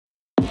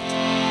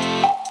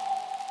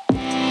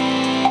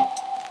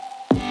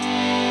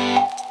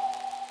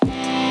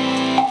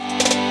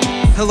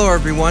Hello,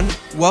 everyone.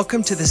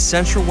 Welcome to the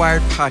Central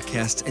Wired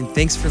podcast, and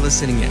thanks for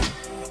listening in.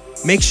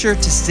 Make sure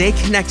to stay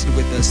connected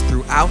with us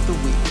throughout the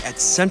week at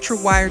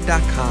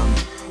centralwired.com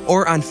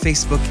or on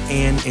Facebook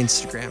and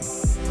Instagram.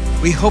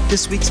 We hope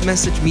this week's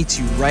message meets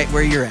you right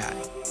where you're at.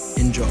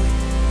 Enjoy.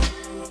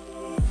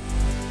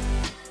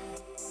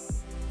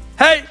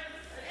 Hey!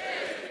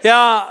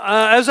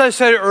 Yeah, as I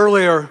said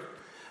earlier,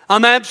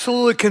 I'm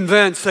absolutely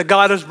convinced that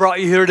God has brought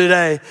you here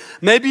today.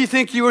 Maybe you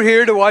think you were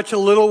here to watch a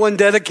little one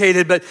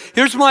dedicated, but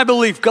here's my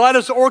belief. God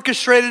has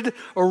orchestrated,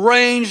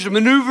 arranged,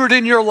 maneuvered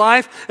in your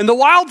life. And the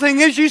wild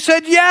thing is you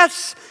said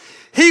yes.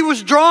 He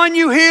was drawing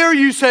you here.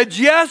 You said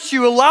yes.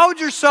 You allowed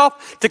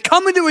yourself to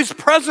come into his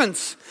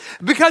presence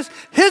because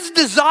his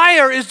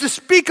desire is to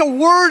speak a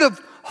word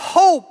of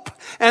hope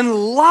and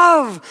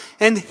love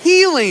and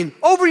healing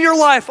over your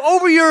life,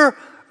 over your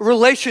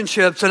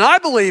relationships. And I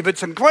believe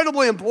it's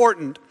incredibly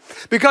important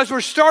because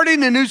we're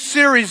starting a new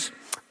series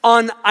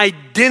on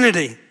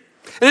identity.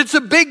 And it's a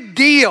big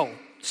deal.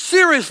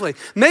 Seriously,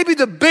 maybe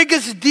the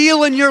biggest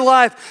deal in your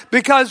life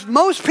because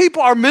most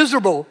people are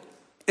miserable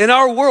in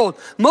our world.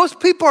 Most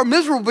people are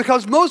miserable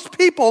because most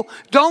people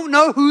don't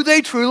know who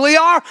they truly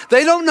are.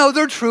 They don't know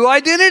their true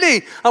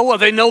identity. Oh, well,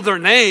 they know their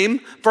name,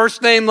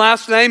 first name,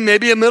 last name,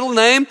 maybe a middle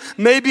name,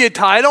 maybe a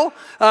title.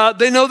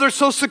 They know their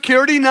social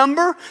security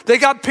number. They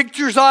got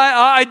pictures,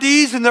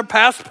 IDs in their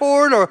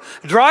passport or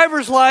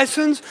driver's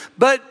license,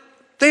 but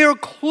they are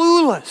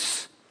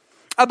clueless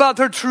about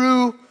their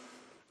true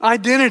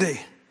identity.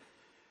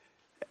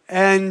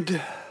 And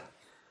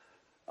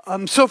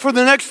so for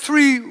the next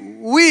 3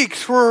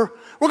 weeks, we're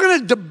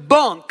going to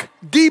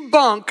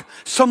debunk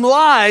some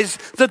lies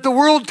that the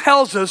world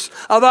tells us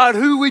about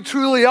who we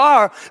truly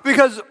are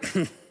because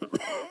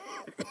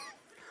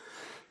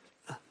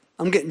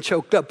I'm getting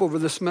choked up over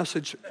this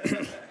message.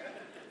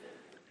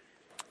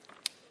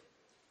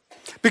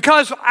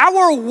 Because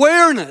our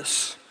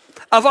awareness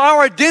of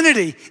our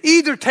identity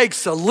either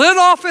takes the lid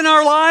off in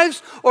our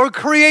lives or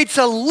creates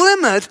a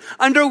limit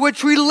under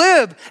which we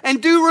live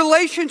and do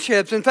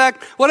relationships. In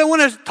fact, what I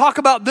want to talk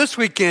about this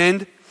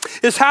weekend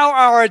is how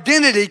our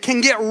identity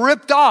can get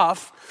ripped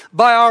off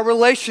by our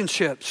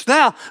relationships.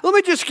 Now, let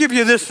me just give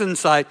you this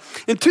insight.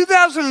 In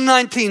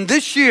 2019,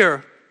 this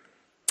year,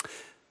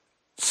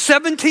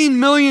 17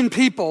 million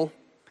people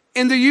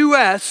in the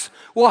U.S.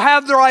 will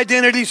have their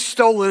identities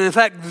stolen. In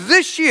fact,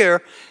 this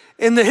year,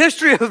 in the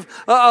history of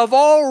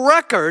all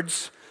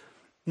records,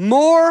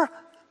 more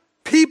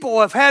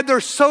people have had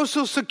their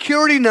social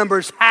security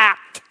numbers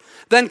hacked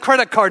than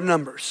credit card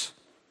numbers.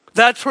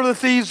 That's where the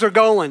thieves are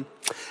going.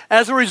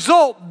 As a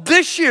result,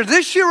 this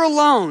year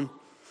alone,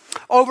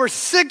 over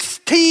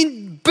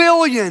 $16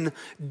 billion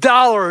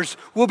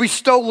will be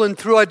stolen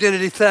through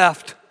identity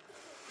theft.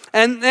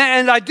 And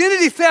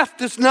identity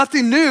theft is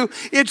nothing new.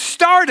 It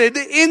started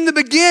in the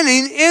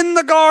beginning in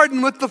the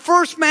garden with the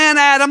first man,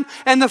 Adam,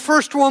 and the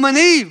first woman,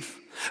 Eve.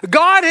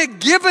 God had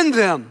given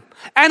them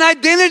an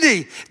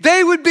identity.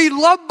 They would be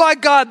loved by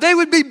God. They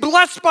would be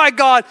blessed by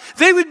God.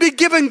 They would be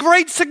given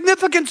great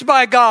significance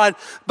by God.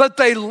 But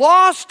they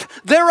lost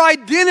their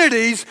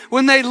identities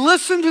when they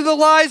listened to the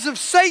lies of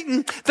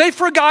Satan. They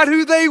forgot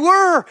who they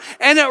were.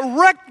 And it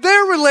wrecked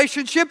their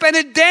relationship and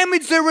it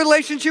damaged their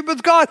relationship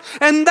with God.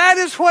 And that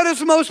is what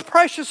is most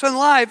precious in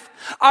life,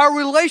 our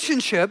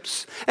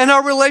relationships and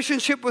our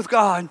relationship with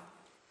God.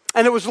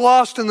 And it was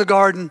lost in the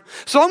garden.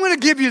 So I'm going to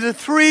give you the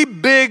 3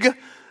 big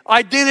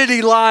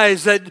identity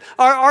lies that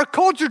our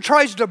culture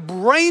tries to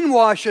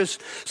brainwash us.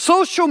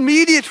 Social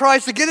media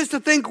tries to get us to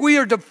think we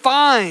are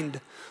defined,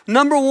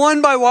 number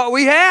one, by what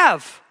we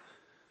have.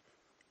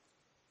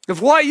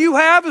 If what you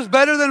have is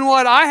better than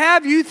what I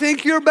have, you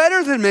think you're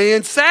better than me.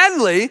 And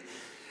sadly,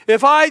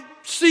 if I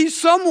see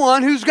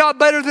someone who's got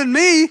better than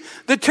me,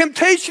 the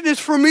temptation is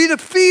for me to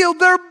feel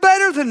they're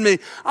better than me.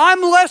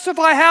 I'm less if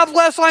I have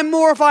less, I'm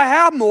more if I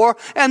have more,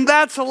 and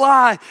that's a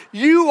lie.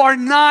 You are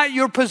not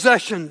your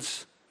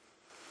possessions.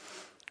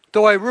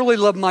 Though I really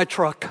love my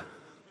truck.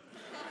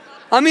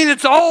 I mean,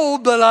 it's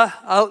old, but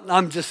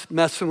I'm just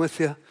messing with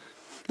you.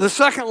 The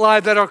second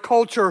lie that our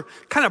culture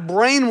kind of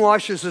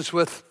brainwashes us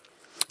with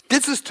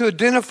gets us to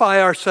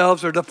identify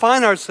ourselves or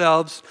define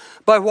ourselves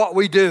by what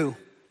we do.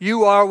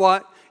 You are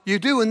what you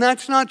do, and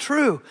that's not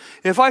true.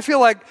 If I feel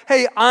like,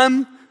 hey,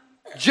 I'm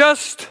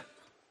just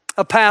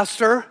a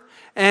pastor,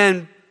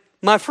 and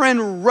my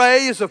friend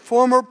Ray is a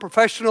former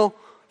professional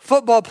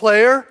football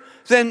player,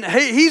 then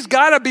hey, he's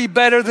got to be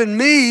better than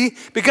me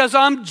because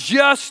I'm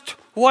just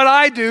what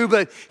I do,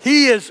 but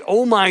he is,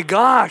 oh my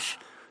gosh,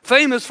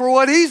 famous for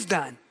what he's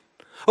done.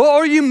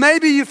 Or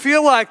maybe you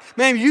feel like,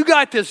 man, you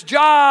got this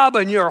job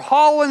and you're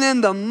hauling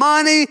in the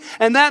money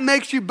and that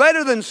makes you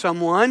better than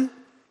someone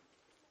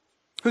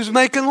who's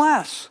making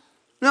less.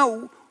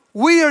 No,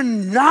 we are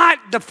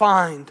not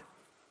defined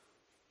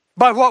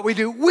by what we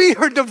do. We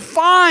are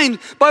defined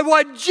by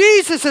what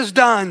Jesus has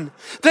done.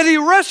 That he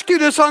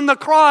rescued us on the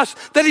cross,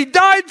 that he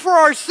died for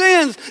our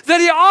sins, that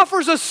he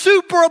offers a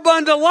super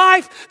abundant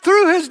life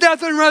through his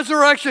death and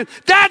resurrection.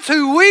 That's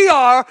who we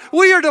are.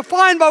 We are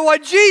defined by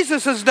what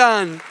Jesus has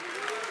done.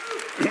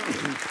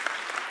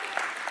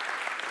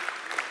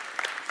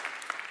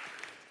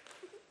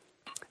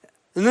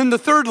 And then the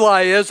third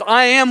lie is,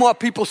 I am what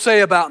people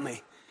say about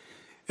me.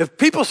 If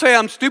people say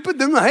I'm stupid,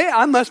 then hey,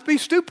 I must be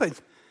stupid.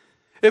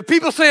 If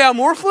people say I'm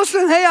worthless,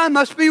 then hey, I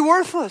must be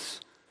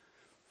worthless.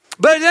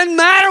 But it doesn't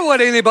matter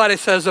what anybody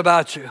says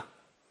about you.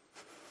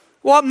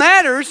 What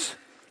matters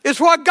is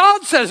what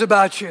God says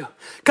about you.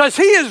 Because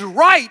He is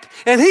right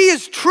and He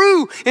is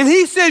true and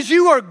He says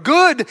you are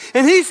good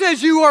and He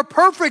says you are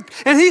perfect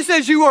and He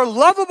says you are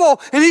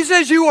lovable and He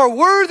says you are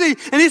worthy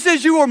and He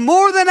says you are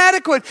more than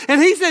adequate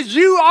and He says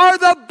you are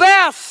the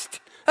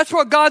best. That's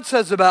what God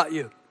says about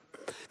you.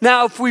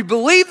 Now, if we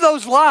believe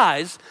those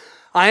lies,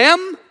 I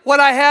am what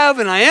I have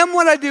and I am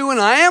what I do and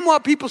I am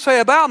what people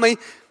say about me,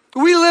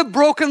 we live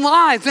broken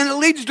lives and it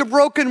leads to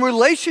broken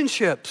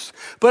relationships.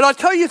 But I'll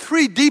tell you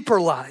 3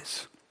 deeper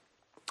lies.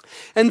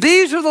 And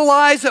these are the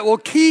lies that will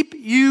keep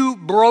you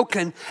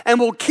broken and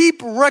will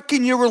keep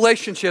wrecking your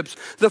relationships.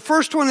 The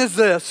first one is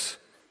this: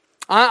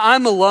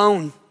 I'm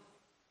alone.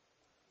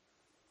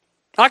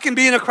 I can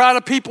be in a crowd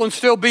of people and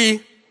still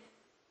be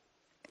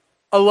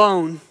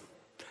alone.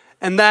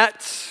 And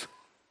that's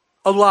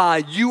a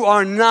lie. You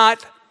are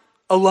not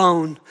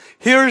alone.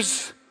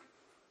 Here's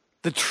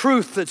the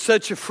truth that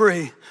sets you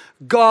free.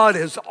 God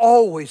is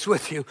always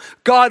with you.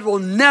 God will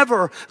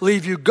never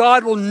leave you.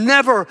 God will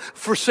never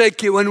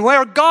forsake you. And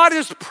where God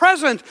is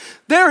present,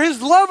 there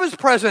His love is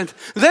present.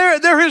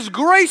 There His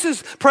grace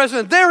is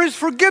present. There His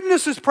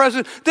forgiveness is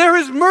present. There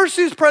His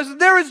mercy is present.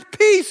 There His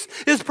peace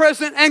is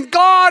present. And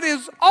God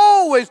is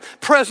always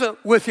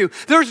present with you.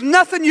 There's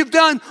nothing you've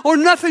done or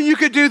nothing you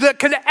could do that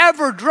could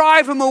ever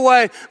drive Him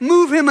away,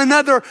 move Him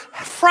another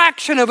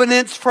fraction of an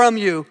inch from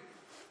you.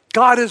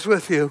 God is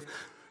with you.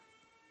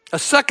 A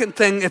second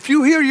thing, if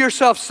you hear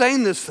yourself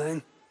saying this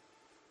thing,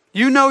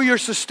 you know you're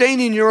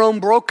sustaining your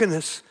own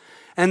brokenness.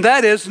 And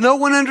that is, no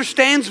one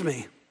understands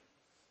me.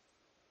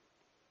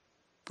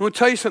 I want to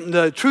tell you something.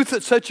 The truth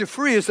that sets you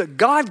free is that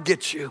God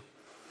gets you.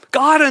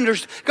 God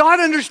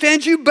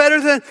understands you better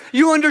than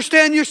you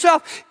understand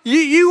yourself.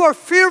 You are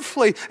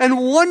fearfully and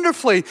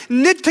wonderfully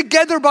knit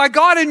together by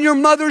God in your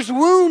mother's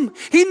womb.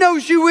 He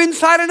knows you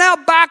inside and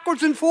out,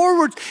 backwards and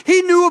forwards.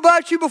 He knew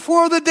about you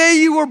before the day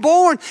you were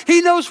born.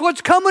 He knows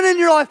what's coming in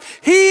your life.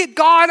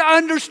 God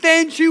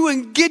understands you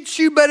and gets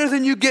you better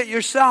than you get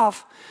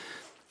yourself.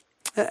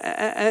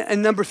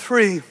 And number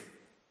 3,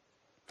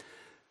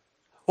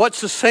 what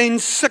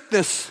sustains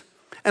sickness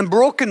and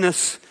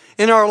brokenness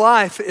in our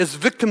life is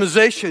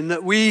victimization,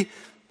 that we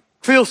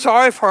feel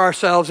sorry for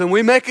ourselves and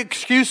we make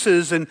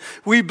excuses and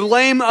we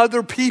blame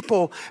other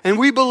people and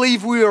we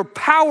believe we are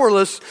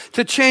powerless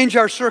to change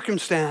our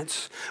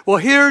circumstance. Well,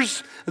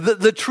 here's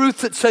the truth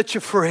that sets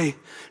you free.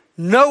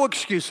 No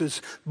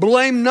excuses.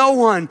 Blame no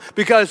one,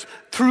 because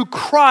through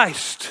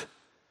Christ,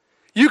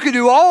 you can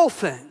do all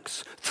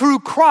things through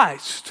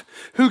Christ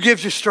who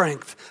gives you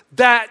strength.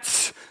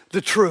 That's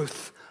the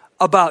truth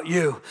about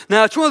you.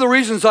 Now, it's one of the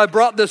reasons I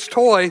brought this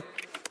toy,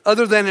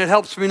 other than it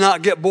helps me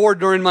not get bored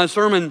during my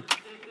sermon.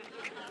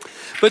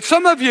 But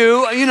some of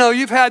you,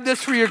 you've had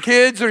this for your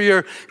kids or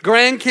your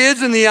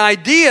grandkids, and the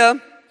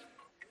idea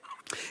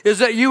is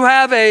that you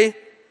have a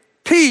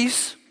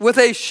piece with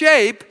a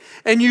shape,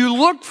 and you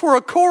look for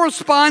a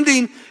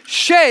corresponding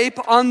shape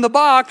on the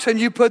box, and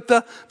you put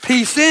the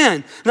piece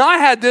in. Now, I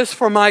had this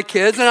for my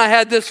kids, and I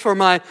had this for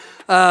my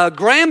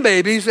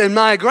grandbabies, and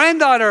my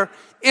granddaughter,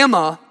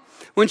 Emma,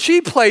 when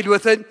she played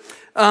with it,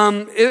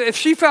 if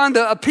she found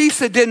a piece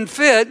that didn't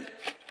fit,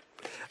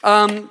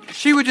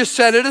 she would just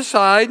set it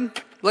aside,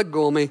 let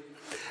go of me,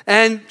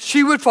 and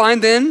she would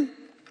find then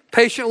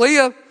patiently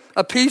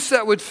a piece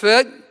that would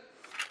fit.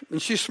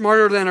 And she's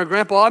smarter than her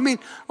grandpa. I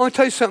want to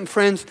tell you something,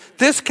 friends.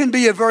 This can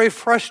be a very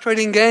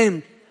frustrating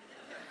game.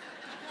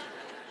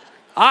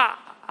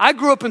 I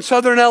grew up in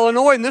Southern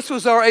Illinois, and this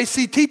was our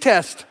ACT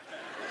test.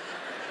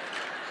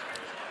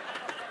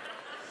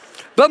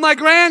 But my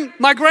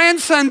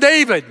grandson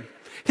David,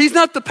 he's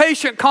not the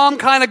patient, calm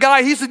kind of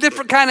guy. He's a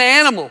different kind of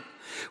animal.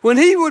 When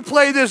he would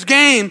play this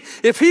game,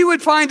 if he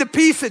would find a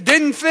piece that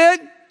didn't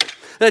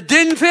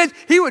fit,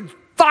 he would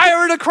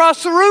fire it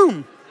across the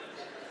room.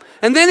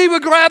 And then he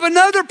would grab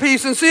another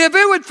piece and see if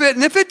it would fit.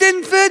 And if it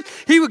didn't fit,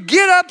 he would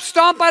get up,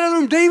 stomp out of the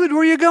room. David,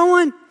 where are you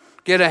going?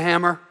 Get a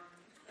hammer.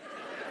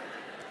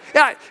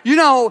 Yeah,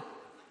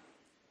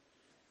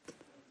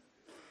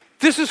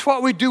 this is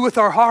what we do with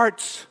our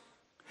hearts.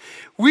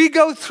 We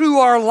go through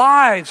our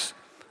lives,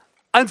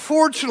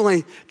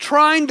 unfortunately,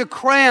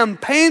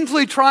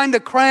 painfully trying to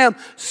cram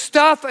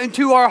stuff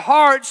into our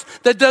hearts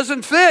that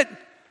doesn't fit.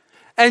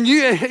 And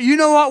you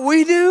know what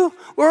we do?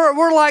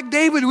 We're like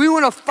David. We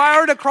want to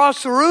fire it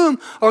across the room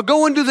or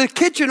go into the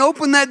kitchen,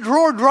 open that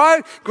drawer,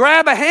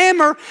 grab a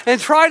hammer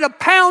and try to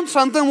pound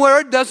something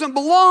where it doesn't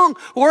belong,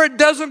 where it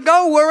doesn't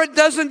go, where it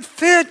doesn't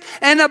fit.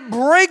 And it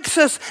breaks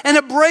us and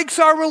it breaks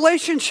our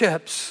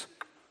relationships.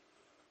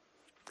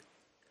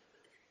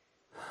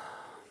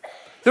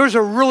 There's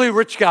a really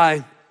rich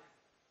guy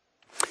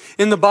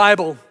in the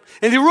Bible,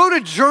 and he wrote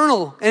a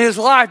journal in his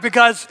life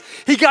because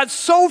he got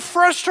so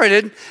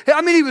frustrated.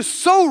 He was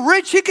so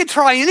rich, he could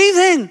try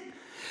anything.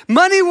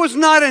 Money was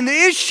not an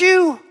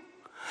issue.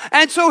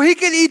 And so he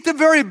could eat the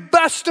very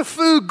best of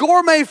food,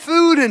 gourmet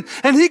food,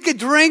 and he could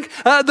drink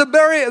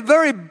the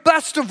very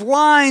best of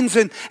wines.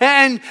 And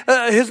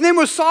his name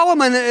was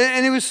Solomon,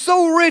 and he was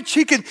so rich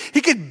he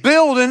could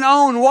build and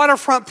own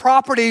waterfront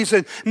properties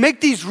and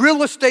make these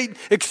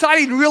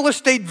exciting real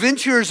estate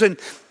ventures and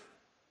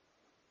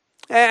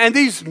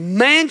these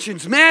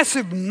mansions,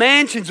 massive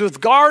mansions with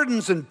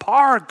gardens and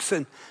parks.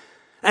 And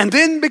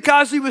then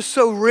because he was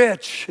so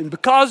rich and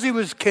because he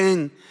was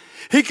king,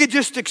 he could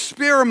just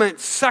experiment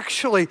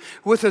sexually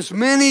with as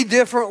many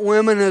different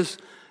women as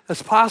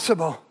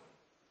possible.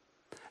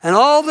 And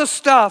all the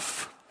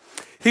stuff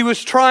he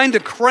was trying to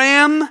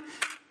cram,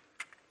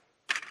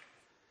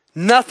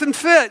 nothing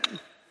fit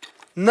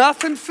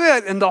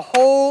in the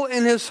hole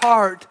in his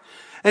heart.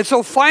 And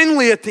so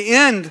finally at the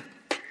end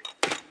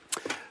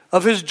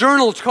of his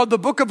journal, it's called the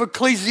Book of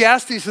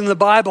Ecclesiastes in the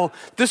Bible,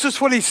 this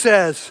is what he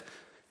says: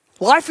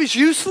 life is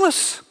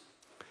useless,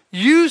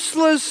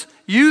 useless,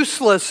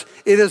 useless.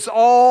 It is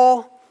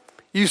all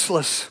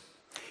useless.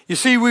 You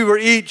see, we were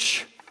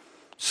each,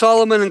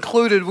 Solomon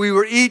included, we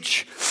were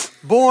each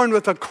born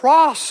with a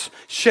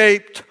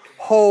cross-shaped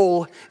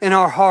hole in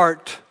our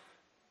heart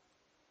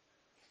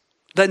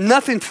that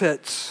nothing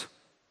fits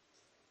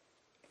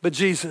but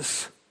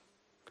Jesus.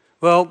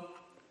 Well,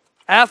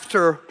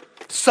 after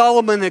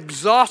Solomon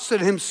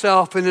exhausted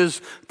himself in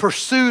his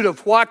pursuit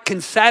of what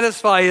can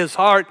satisfy his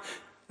heart,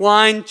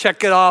 wine,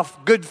 check it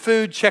off. Good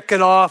food, check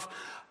it off.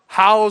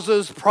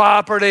 Houses,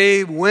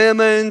 property,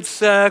 women,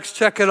 sex,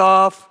 check it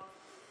off.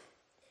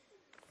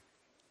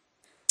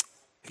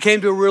 He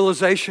came to a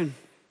realization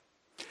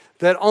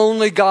that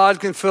only God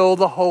can fill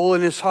the hole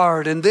in his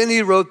heart. And then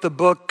he wrote the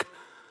book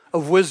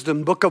of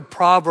wisdom, book of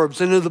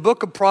Proverbs. And in the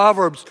book of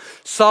Proverbs,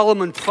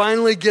 Solomon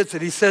finally gets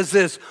it. He says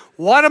this: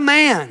 what a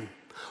man,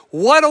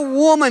 what a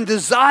woman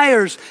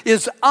desires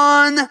is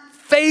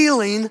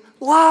unfailing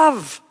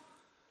love.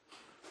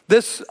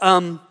 This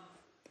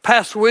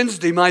past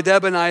Wednesday, my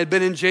Deb and I had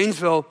been in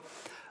Janesville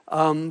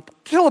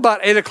till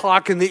about 8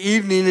 o'clock in the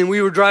evening, and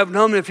we were driving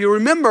home. And if you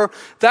remember,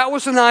 that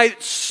was the night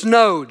it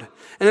snowed.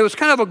 And it was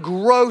kind of a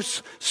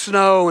gross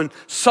snow, and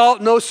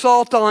no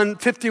salt on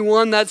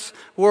 51. That's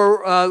where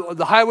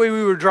the highway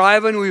we were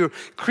driving. We were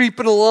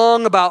creeping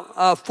along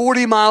about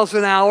 40 miles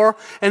an hour,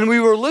 and we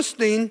were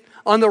listening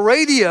on the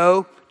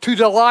radio to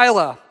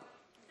Delilah,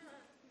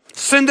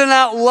 sending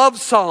out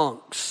love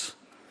songs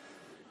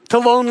to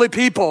lonely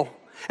people.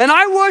 And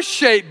I was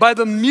shaped by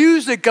the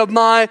music of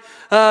my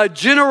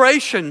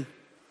generation.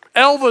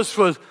 Elvis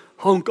was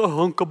hunka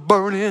hunka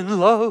burning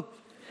love.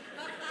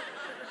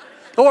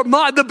 Or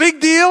the big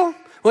deal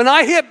when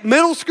I hit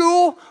middle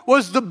school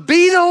was the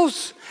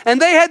Beatles,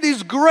 and they had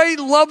these great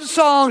love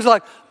songs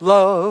like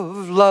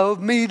 "Love,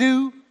 Love Me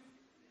Do,"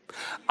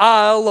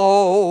 "I'll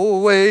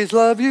Always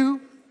Love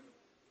You,"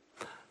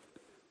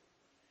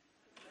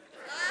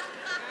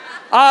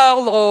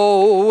 "I'll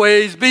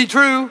Always Be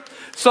True,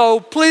 so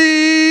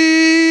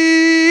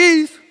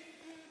please."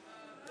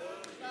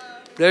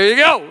 There you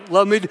go,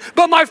 love me.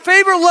 But my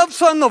favorite love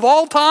song of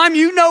all time,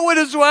 you know it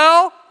as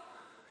well.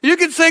 You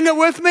can sing it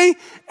with me.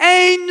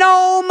 Ain't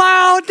no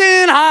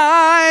mountain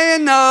high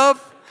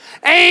enough.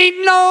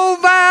 Ain't no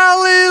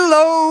valley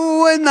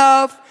low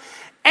enough.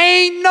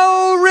 Ain't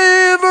no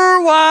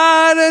river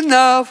wide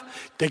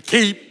enough to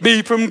keep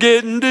me from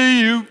getting to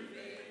you.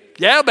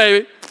 Yeah,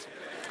 baby.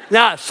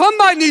 Now,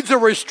 somebody needs a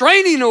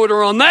restraining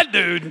order on that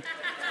dude.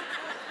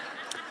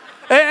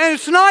 And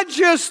it's not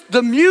just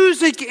the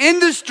music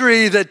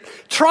industry that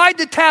tried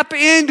to tap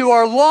into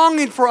our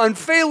longing for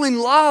unfailing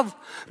love,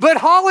 but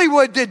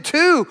Hollywood did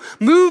too.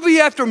 Movie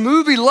after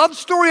movie, love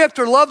story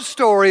after love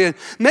story, and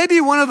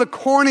maybe one of the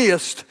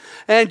corniest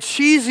and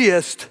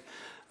cheesiest,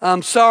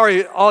 I'm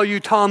sorry, all you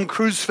Tom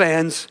Cruise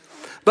fans,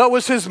 but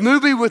was his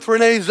movie with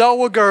Renee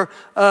Zellweger,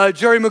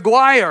 Jerry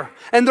Maguire.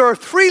 And there are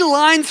 3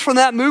 lines from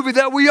that movie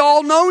that we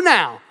all know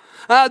now.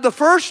 The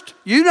first,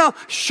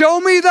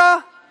 show me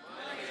the...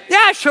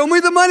 Yeah, show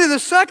me the money. The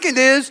second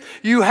is,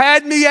 you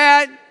had me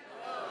at...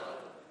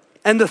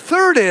 And the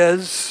third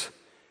is,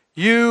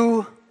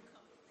 you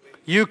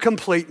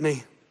complete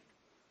me.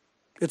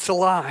 It's a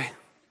lie.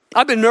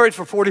 I've been married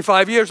for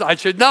 45 years. I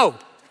should know.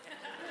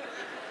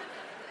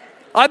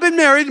 I've been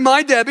married to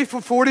my Debbie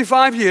for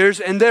 45 years,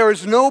 and there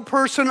is no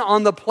person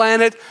on the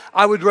planet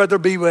I would rather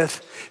be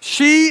with.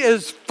 She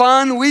is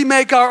fun. We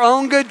make our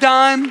own good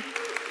time.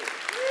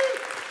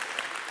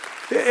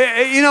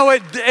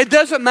 It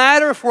doesn't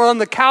matter if we're on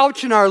the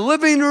couch in our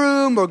living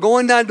room or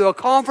going down to a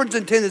conference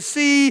in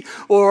Tennessee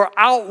or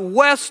out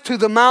west to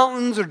the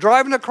mountains or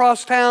driving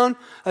across town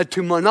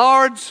to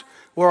Menards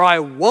where I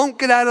won't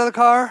get out of the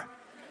car.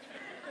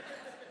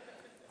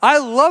 I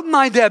love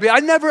my Debbie.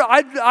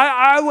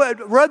 I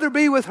would rather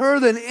be with her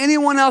than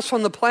anyone else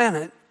on the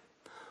planet.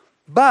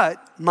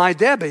 But my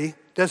Debbie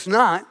does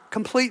not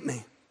complete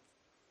me.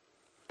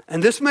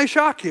 And this may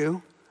shock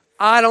you,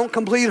 I don't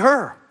complete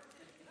her.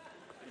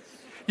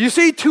 You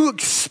see, to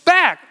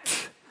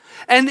expect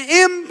an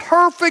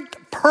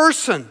imperfect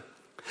person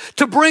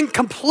to bring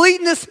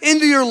completeness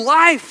into your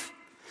life,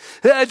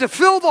 to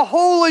fill the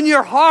hole in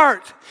your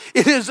heart,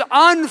 It is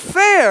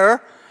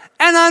unfair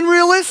and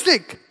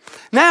unrealistic.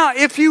 Now,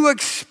 if you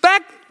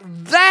expect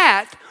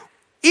that,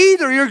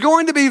 either you're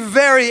going to be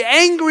very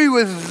angry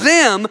with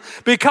them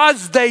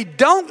because they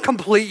don't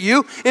complete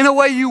you in a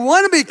way you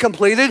want to be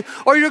completed,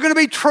 or you're going to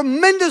be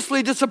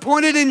tremendously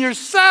disappointed in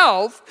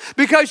yourself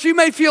because you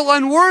may feel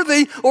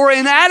unworthy or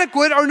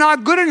inadequate or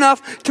not good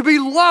enough to be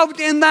loved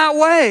in that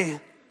way.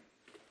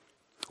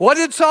 What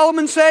did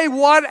Solomon say?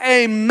 What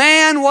a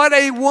man, what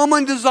a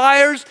woman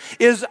desires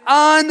is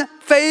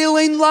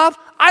unfailing love.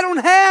 I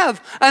don't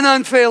have an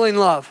unfailing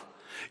love.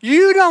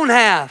 You don't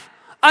have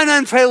an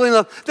unfailing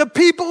love. The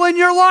people in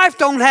your life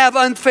don't have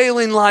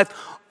unfailing life.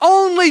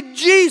 Only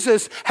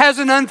Jesus has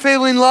an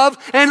unfailing love,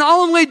 and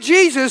only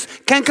Jesus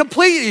can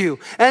complete you.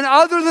 And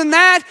other than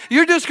that,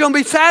 you're just going to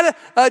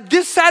be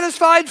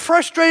dissatisfied,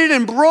 frustrated,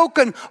 and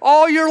broken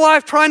all your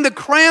life trying to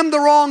cram the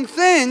wrong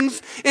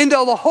things into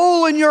the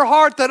hole in your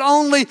heart that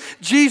only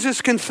Jesus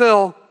can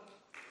fill.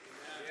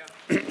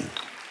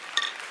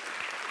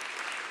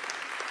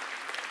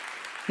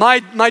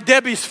 My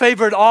Debbie's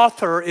favorite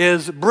author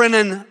is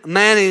Brennan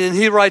Manning, and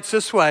he writes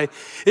this way: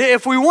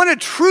 if we want to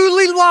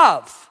truly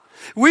love,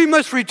 we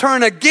must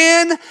return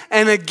again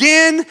and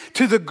again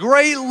to the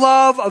great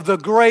love of the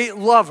great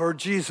lover,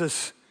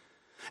 Jesus.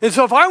 And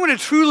so if I want to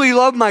truly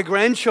love my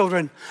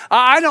grandchildren,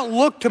 I don't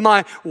look to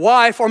my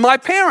wife or my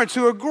parents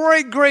who are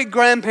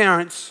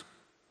great-great-grandparents.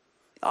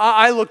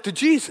 I look to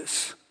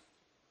Jesus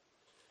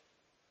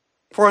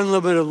for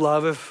unlimited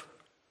love.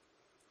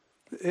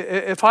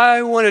 If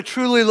I want to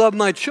truly love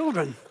my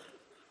children,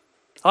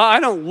 I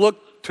don't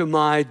look to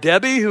my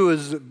Debbie, who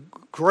is a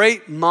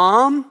great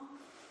mom.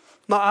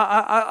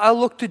 I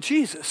look to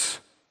Jesus.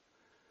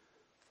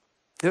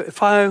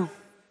 If I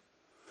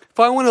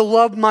want to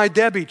love my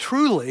Debbie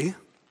truly,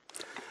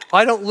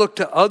 I don't look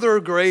to other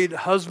great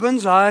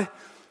husbands. I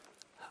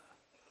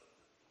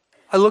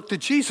look to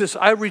Jesus.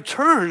 I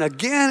return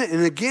again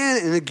and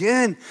again and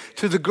again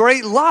to the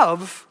great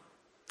love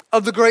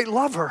of the great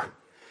lover.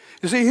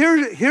 You see,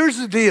 here's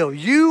the deal.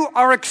 You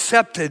are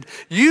accepted.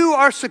 You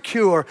are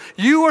secure.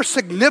 You are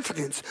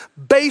significant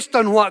based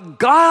on what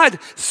God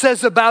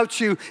says about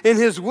you in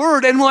His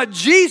Word and what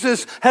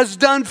Jesus has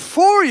done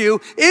for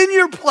you in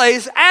your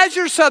place as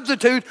your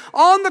substitute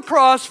on the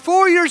cross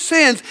for your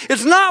sins.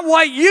 It's not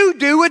what you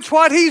do. It's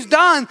what He's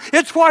done.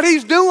 It's what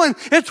He's doing.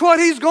 It's what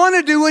He's going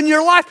to do in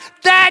your life.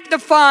 That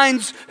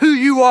defines who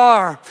you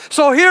are.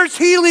 So here's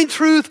healing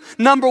truth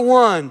number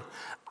one.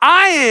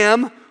 I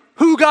am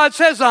who God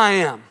says I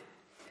am.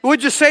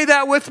 Would you say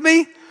that with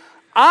me?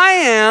 I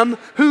am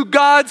who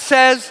God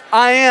says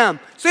I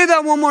am. Say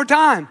that one more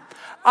time.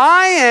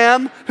 I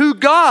am who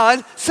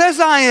God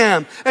says I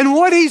am. And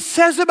what He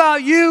says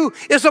about you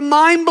is a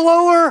mind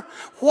blower.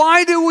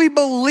 Why do we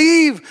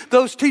believe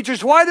those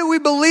teachers? Why do we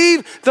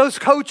believe those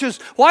coaches?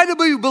 Why do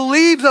we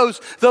believe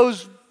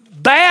those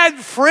bad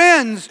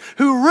friends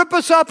who rip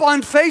us up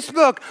on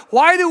Facebook?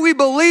 Why do we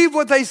believe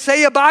what they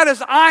say about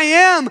us? I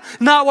am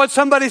not what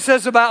somebody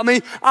says about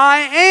me. I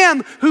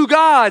am who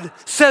God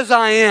says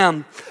I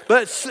am.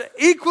 But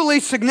equally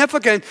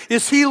significant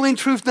is healing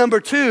truth number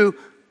two.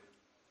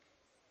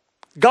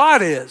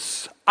 God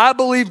is. I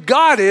believe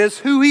God is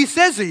who He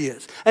says He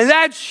is. And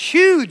that's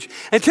huge.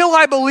 Until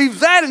I believe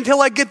that,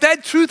 until I get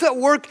that truth at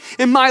work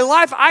in my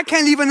life, I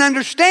can't even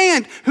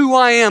understand who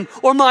I am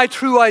or my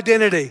true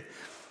identity.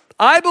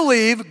 I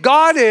believe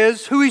God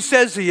is who He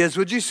says He is.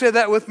 Would you say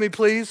that with me,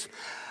 please?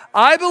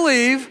 I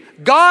believe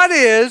God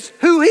is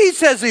who He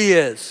says He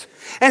is.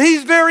 And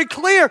He's very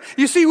clear.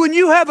 You see, when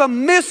you have a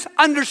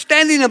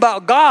misunderstanding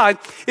about God,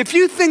 if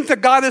you think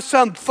that God is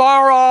some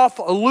far off,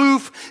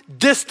 aloof,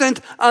 distant,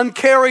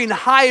 uncaring,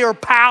 higher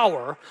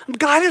power,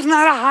 God is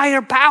not a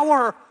higher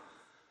power.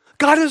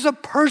 God is a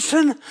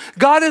person.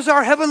 God is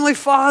our Heavenly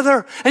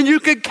Father. And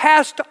you can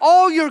cast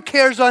all your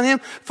cares on Him,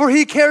 for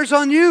He cares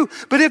on you.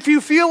 But if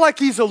you feel like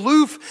He's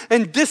aloof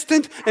and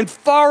distant and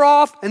far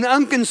off and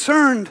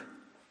unconcerned,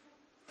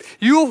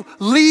 you'll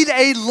lead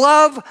a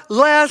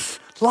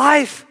loveless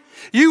life.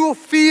 You will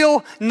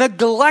feel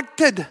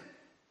neglected.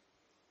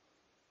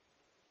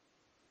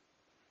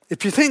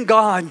 If you think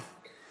God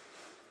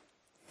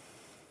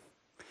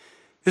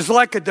is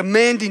like a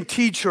demanding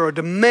teacher or a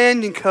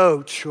demanding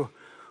coach,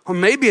 or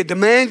maybe a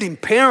demanding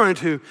parent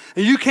who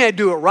you can't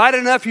do it right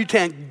enough, you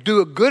can't do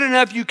it good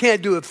enough, you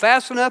can't do it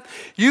fast enough.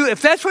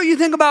 If that's what you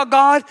think about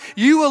God,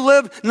 you will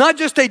live not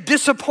just a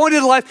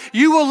disappointed life,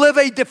 you will live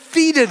a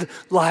defeated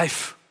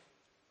life.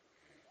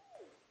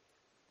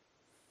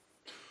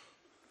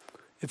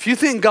 If you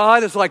think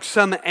God is like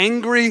some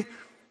angry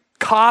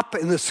cop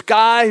in the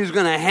sky who's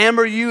going to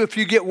hammer you if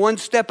you get one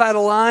step out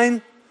of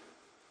line,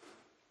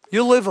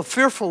 you'll live a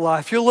fearful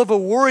life, you'll live a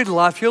worried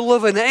life, you'll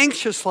live an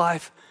anxious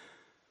life.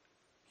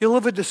 You'll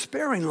live a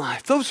despairing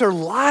life. Those are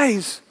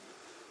lies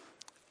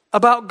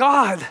about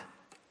God.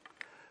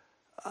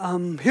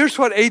 Here's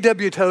what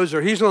A.W.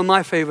 Tozer, he's one of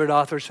my favorite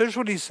authors. Here's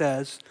what he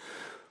says.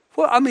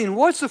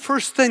 What's the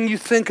first thing you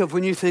think of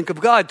when you think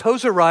of God?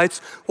 Tozer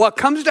writes, what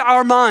comes to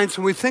our minds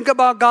when we think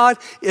about God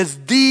is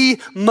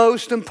the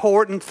most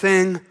important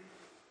thing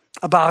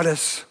about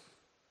us.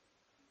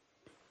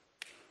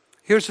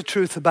 Here's the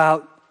truth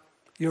about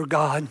your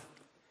God.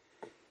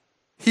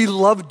 He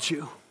loved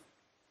you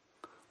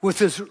with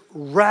his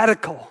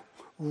radical,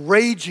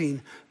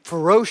 raging,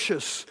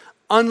 ferocious,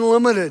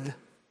 unlimited,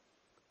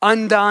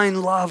 undying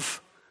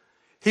love.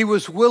 He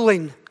was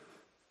willing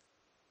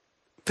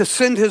to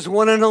send his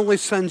one and only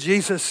Son,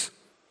 Jesus,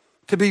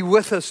 to be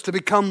with us, to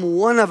become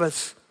one of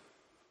us,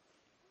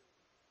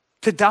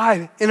 to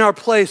die in our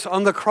place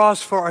on the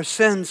cross for our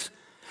sins.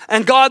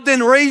 And God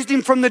then raised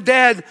him from the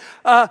dead.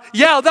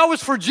 That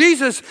was for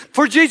Jesus'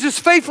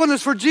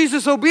 faithfulness, for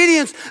Jesus'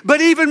 obedience.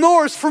 But even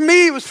more, it's for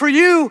me, it was for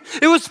you.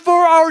 It was for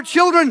our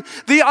children.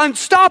 The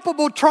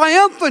unstoppable,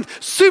 triumphant,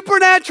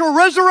 supernatural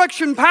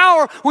resurrection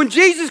power when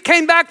Jesus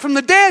came back from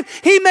the dead,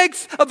 he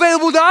makes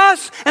available to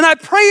us. And I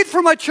pray it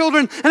for my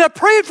children, and I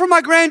pray it for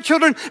my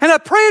grandchildren, and I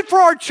pray it for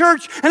our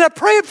church, and I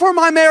pray it for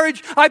my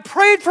marriage. I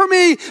pray it for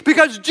me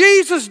because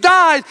Jesus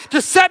died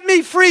to set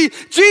me free.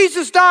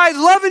 Jesus died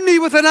loving me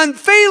with an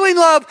unfailing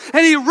love,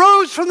 and he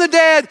rose from the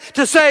dead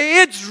to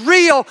say, it's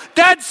real.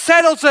 That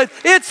settles it.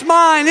 It's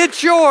mine.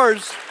 It's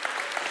yours.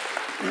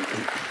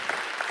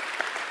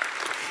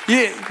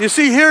 You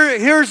see,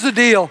 here's the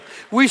deal.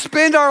 We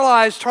spend our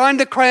lives trying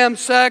to cram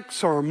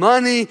sex or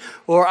money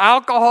or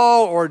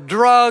alcohol or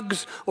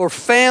drugs or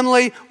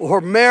family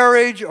or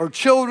marriage or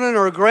children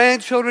or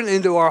grandchildren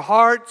into our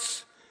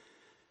hearts,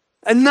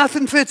 and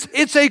nothing fits.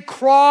 It's a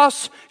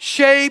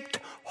cross-shaped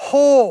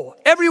hole.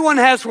 Everyone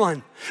has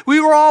one.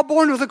 We were all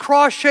born with a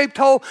cross-shaped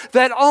hole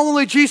that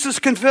only Jesus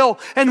can fill.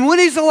 And when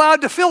he's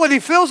allowed to fill it, he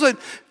fills it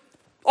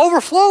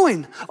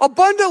overflowing,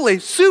 abundantly,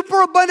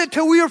 super abundant,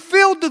 till we are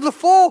filled to the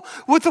full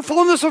with the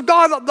fullness of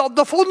God,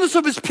 the fullness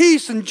of his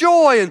peace and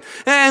joy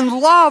and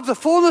love, the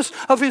fullness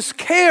of his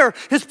care,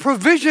 his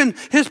provision,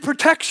 his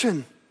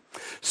protection.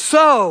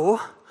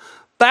 So,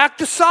 back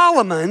to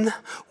Solomon,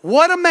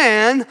 what a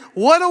man,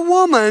 what a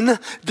woman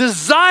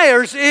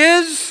desires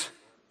is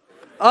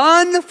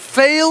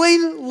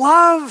unfailing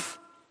love.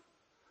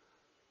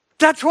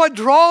 That's what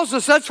draws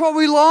us. That's what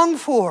we long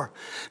for.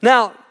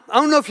 Now,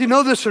 I don't know if you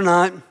know this or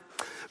not,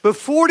 but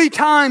 40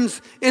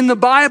 times in the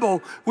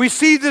Bible, we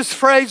see this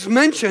phrase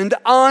mentioned,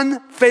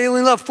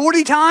 unfailing love.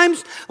 40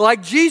 times,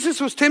 like Jesus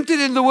was tempted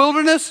in the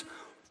wilderness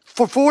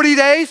for 40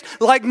 days,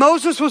 like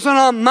Moses was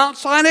on Mount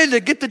Sinai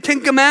to get the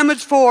 10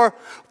 Commandments for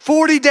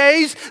 40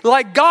 days,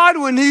 like God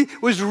when he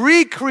was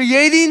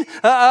recreating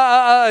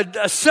a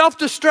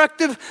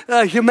self-destructive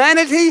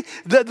humanity,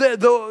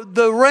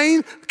 the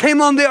rain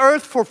came on the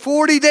earth for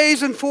 40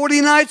 days and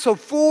 40 nights, so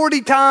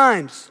 40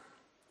 times.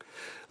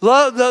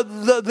 Love,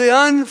 the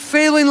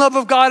unfailing love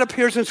of God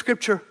appears in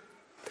Scripture.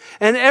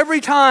 And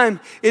every time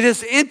it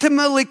is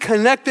intimately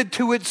connected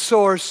to its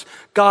source,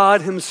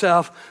 God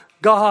himself.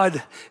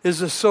 God is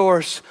the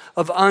source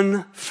of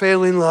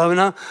unfailing love.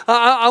 And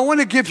I want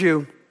to give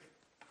you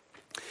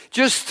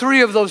just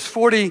 3 of those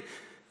 40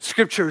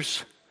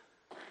 scriptures.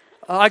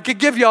 I could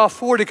give you all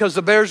 40 because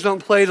the Bears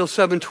don't play till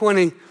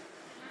 7:20.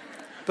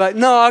 But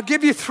no, I'll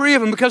give you 3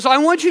 of them because I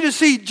want you to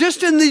see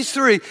just in these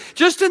three,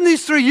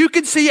 you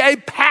can see a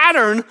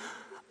pattern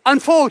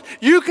unfold.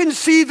 You can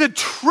see the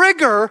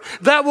trigger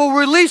that will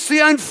release the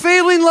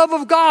unfailing love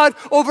of God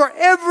over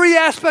every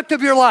aspect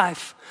of your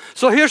life.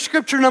 So here's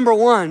scripture number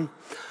 1.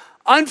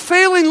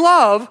 Unfailing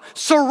love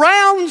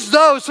surrounds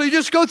those. So you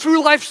just go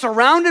through life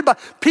surrounded by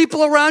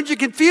people around you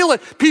can feel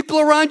it. People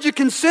around you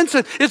can sense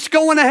it. It's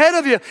going ahead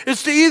of you.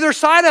 It's to either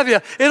side of you.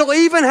 It'll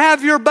even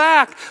have your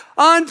back.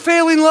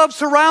 Unfailing love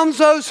surrounds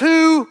those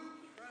who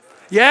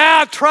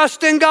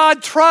trust in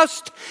God.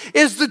 Trust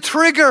is the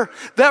trigger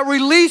that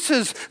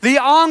releases the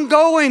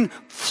ongoing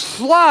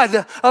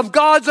flood of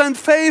God's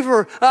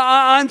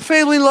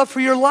unfailing love for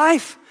your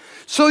life.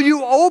 So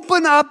you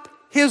open up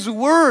his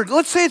word.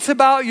 Let's say it's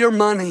about your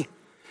money.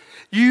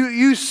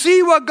 You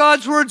see what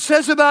God's word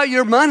says about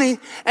your money,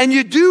 and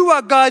you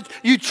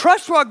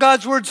trust what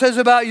God's word says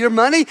about your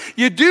money.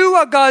 You do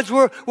what God's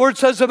word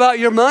says about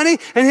your money,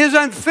 and his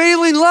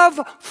unfailing love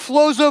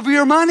flows over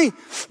your money.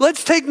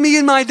 Let's take me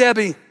and my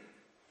Debbie.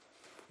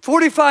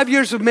 45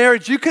 years of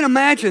marriage. You can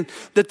imagine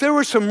that there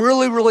were some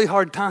really, really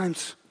hard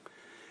times.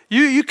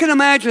 You can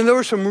imagine there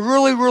were some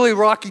really, really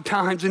rocky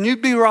times, and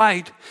you'd be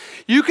right.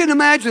 You can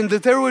imagine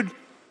that there would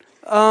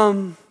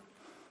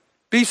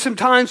be some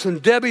times when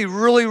Debbie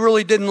really,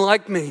 really didn't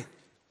like me.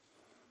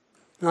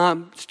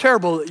 It's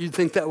terrible that you'd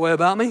think that way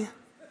about me.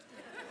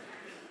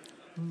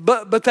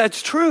 But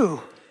that's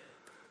true.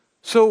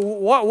 So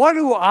what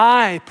do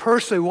I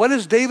personally, what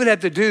does David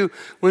have to do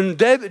when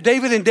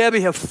David and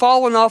Debbie have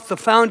fallen off the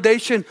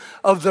foundation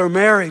of their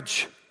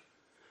marriage?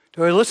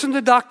 Do I listen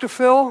to Dr.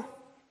 Phil?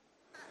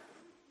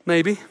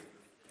 Maybe.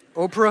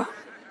 Oprah?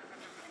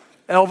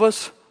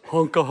 Elvis?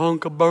 Hunka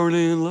hunka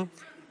burning love.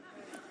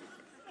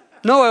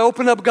 No, I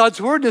open up God's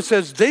word and it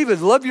says,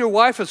 David, love your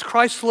wife as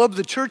Christ loved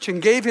the church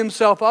and gave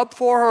himself up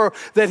for her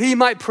that he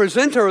might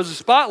present her as a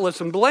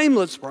spotless and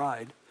blameless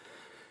bride.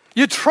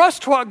 You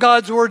trust what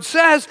God's word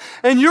says,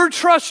 and your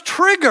trust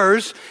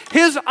triggers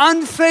his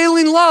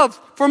unfailing love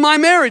for my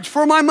marriage,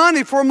 for my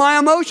money, for my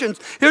emotions.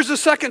 Here's the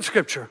second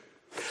scripture.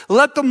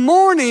 Let the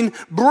morning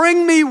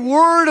bring me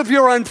word of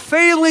your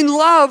unfailing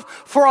love,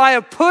 for I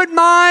have put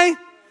my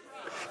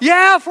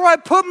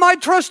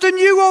trust in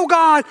you, oh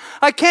God.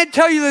 I can't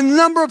tell you the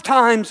number of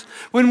times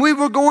when we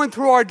were going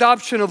through our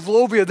adoption of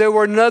Lovia, there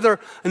were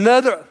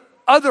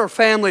other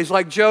families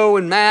like Joe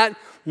and Matt.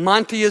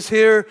 Monty is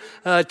here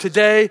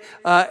today.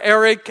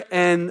 Eric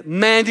and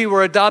Mandy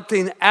were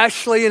adopting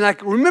Ashley. And I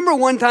remember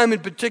one time in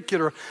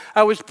particular,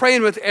 I was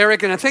praying with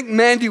Eric, and I think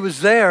Mandy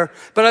was there,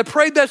 but I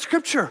prayed that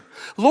scripture.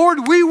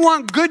 Lord, we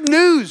want good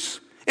news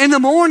in the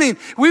morning.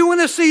 We want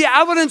to see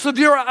evidence of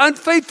your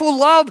unfaithful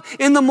love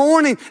in the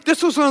morning.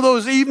 This was one of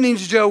those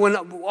evenings, Joe, when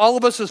all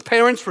of us as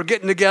parents were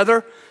getting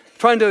together,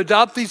 trying to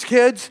adopt these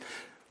kids.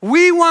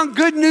 We want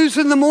good news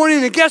in the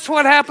morning. And guess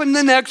what happened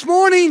the next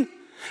morning?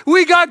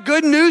 We got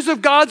good news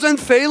of God's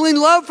unfailing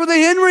love for the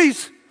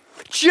Henrys.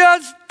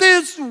 Just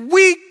this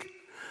week,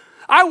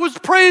 I was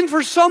praying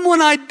for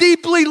someone I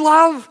deeply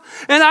love,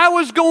 and I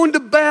was going to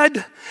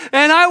bed,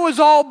 and I was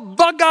all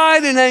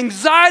bug-eyed and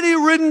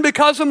anxiety-ridden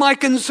because of my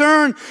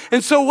concern.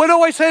 And so what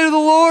do I say to the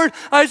Lord?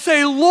 I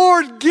say,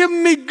 Lord, give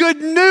me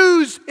good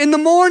news in the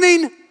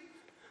morning.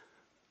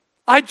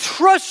 I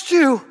trust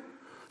you.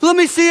 Let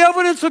me see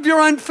evidence of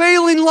your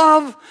unfailing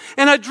love.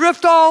 And I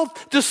drift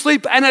off to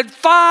sleep. And at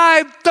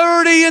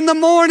 5:30 in the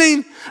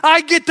morning,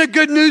 I get the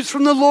good news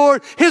from the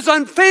Lord. His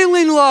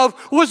unfailing love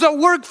was at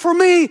work for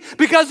me.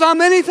 Because I'm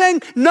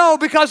anything? No,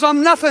 because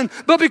I'm nothing.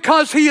 But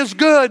because he is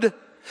good.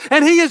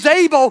 And he is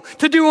able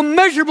to do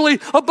immeasurably,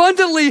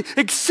 abundantly,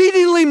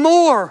 exceedingly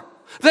more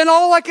than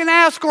all I can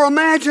ask or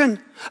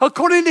imagine.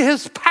 According to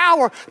his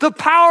power, the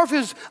power of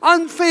his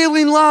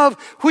unfailing love,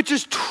 which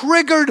is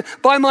triggered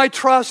by my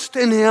trust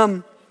in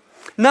him.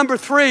 Number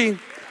 3,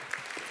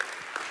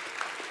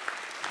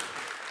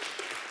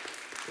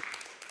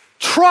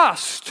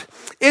 trust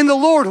in the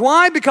Lord.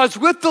 Why? Because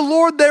with the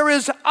Lord there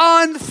is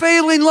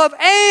unfailing love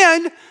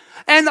and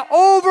an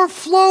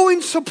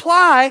overflowing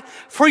supply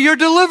for your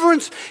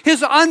deliverance.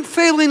 His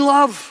unfailing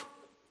love,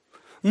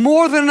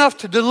 more than enough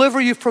to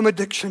deliver you from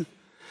addiction.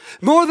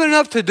 More than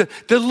enough to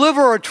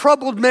deliver a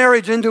troubled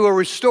marriage into a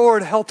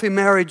restored, healthy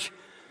marriage.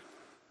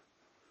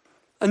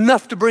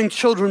 Enough to bring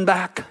children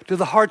back to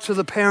the hearts of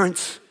the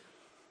parents.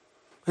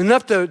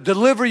 Enough to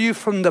deliver you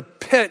from the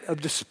pit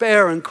of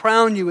despair and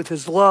crown you with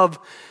his love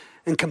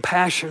and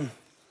compassion.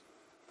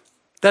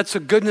 That's the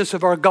goodness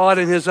of our God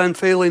and his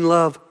unfailing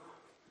love.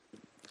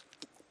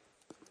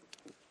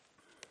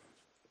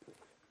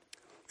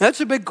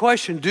 That's a big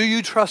question. Do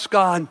you trust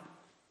God?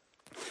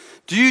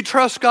 Do you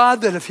trust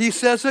God that if he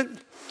says it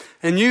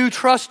and you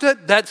trust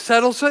it, that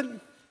settles it?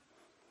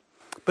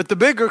 But the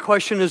bigger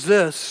question is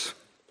this: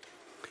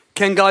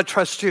 can God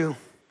trust you?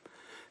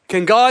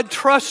 Can God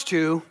trust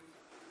you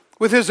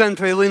with his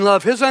unfailing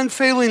love? His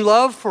unfailing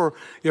love for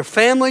your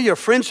family, your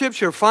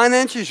friendships, your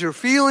finances, your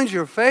feelings,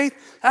 your faith.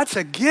 That's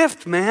a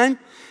gift, man.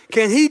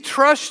 Can he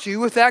trust you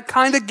with that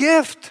kind of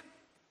gift?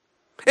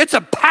 It's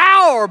a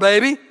power,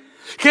 baby.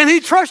 Can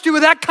he trust you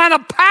with that kind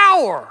of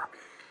power?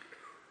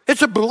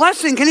 It's a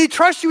blessing. Can he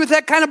trust you with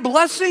that kind of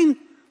blessing?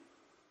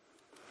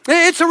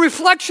 It's a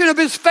reflection of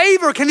his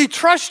favor. Can he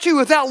trust you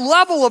with that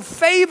level of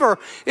favor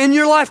in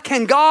your life?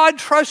 Can God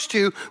trust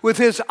you with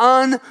his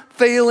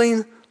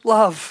unfailing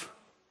love?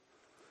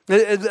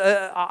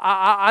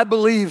 I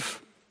believe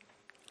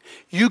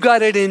you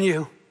got it in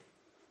you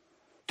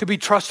to be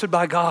trusted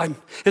by God.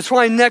 It's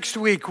why next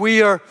week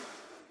we are,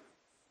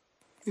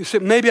 you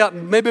said, maybe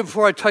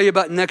before I tell you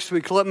about next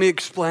week, let me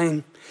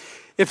explain.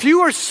 If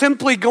you are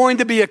simply going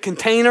to be a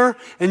container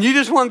and you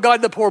just want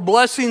God to pour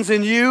blessings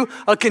in you,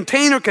 a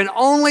container can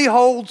only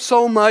hold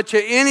so much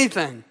of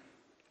anything.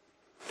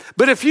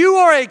 But if you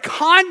are a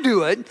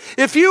conduit,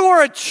 if you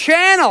are a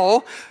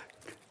channel,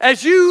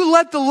 as you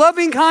let the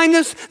loving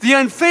kindness, the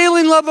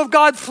unfailing love of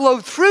God flow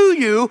through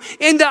you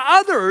into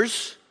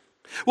others,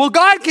 well,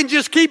 God can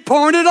just keep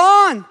pouring it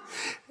on.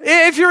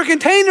 If you're a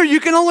container, you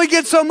can only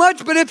get so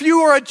much, but if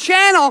you are a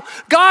channel,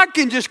 God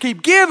can just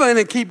keep giving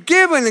and keep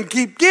giving and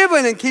keep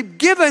giving and keep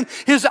giving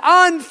his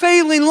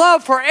unfailing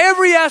love for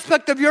every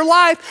aspect of your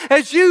life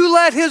as you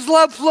let his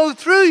love flow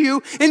through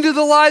you into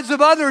the lives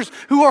of others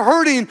who are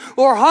hurting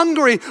or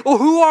hungry or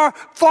who are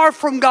far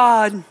from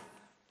God.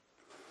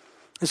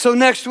 And so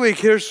next week,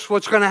 here's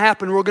what's going to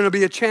happen. We're going to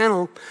be a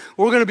channel.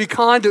 We're going to be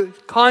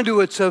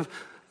conduits of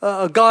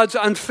God's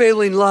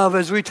unfailing love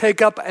as we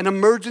take up an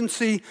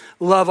emergency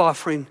love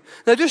offering.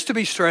 Now, just to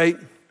be straight,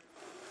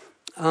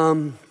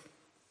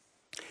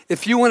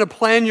 if you want to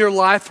plan your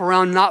life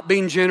around not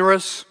being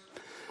generous,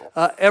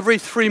 every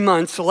 3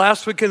 months, the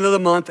last weekend of the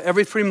month,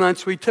 every 3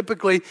 months, we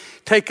typically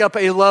take up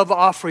a love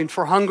offering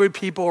for hungry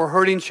people or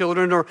hurting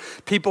children or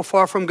people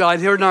far from God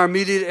here in our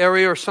immediate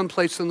area or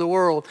someplace in the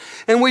world.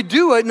 And we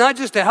do it not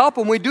just to help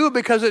them, we do it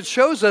because it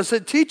shows us,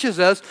 it teaches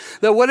us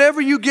that whatever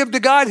you give to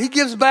God, he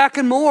gives back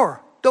and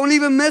more. Don't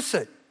even miss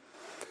it.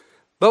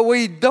 But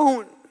I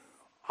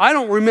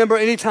don't remember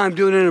any time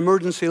doing an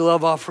emergency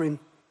love offering.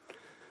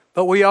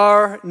 But we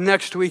are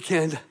next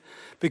weekend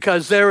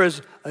because there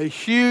is a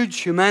huge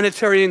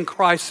humanitarian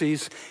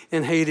crisis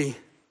in Haiti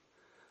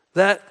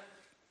that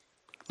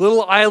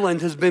little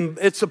island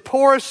it's the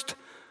poorest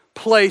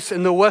place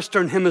in the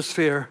Western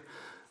Hemisphere,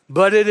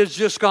 but it has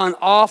just gone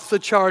off the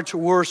charts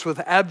worse with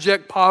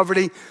abject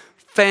poverty,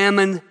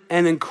 famine,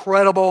 and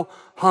incredible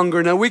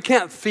hunger. Now, we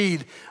can't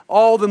feed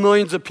all the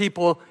millions of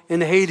people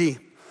in Haiti,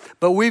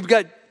 but we've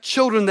got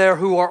children there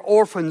who are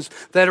orphans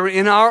that are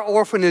in our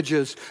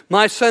orphanages.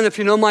 My son, if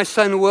you know my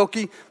son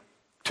Wilkie,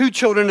 2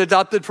 children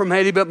adopted from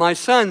Haiti, but my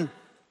son,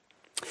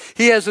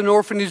 he has an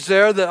orphanage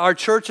there that our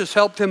church has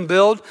helped him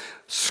build,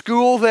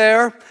 school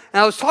there.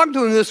 And I was talking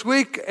to him this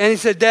week, and he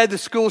said, Dad, the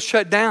school's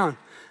shut down.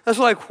 I was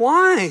like,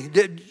 why?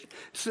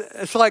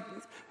 It's like,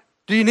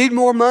 do you need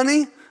more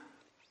money?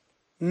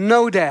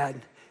 No,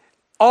 Dad.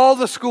 All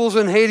the schools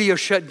in Haiti are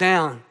shut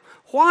down.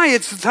 Why?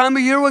 It's the time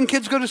of year when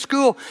kids go to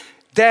school.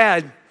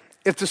 Dad,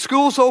 if the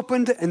schools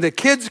opened and the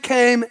kids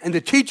came and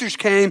the teachers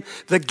came,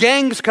 the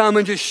gangs come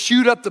and just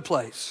shoot up the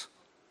place.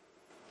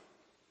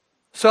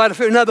 So I had to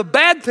figure. Now the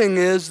bad thing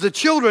is the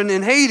children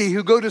in Haiti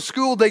who go to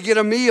school, they get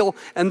a meal,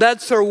 and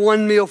that's their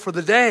one meal for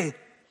the day.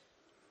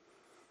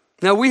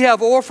 Now we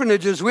have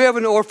orphanages. We have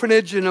an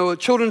orphanage, a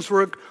children's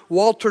work,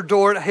 Walter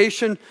Dort,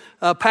 Haitian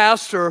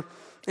pastor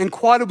in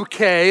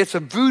Croix-des-Bouquets. It's a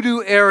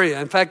voodoo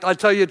area. In fact, I'll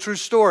tell you a true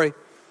story.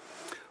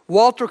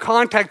 Walter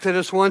contacted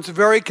us once,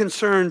 very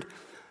concerned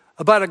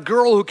about a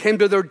girl who came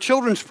to their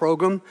children's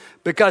program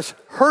because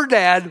her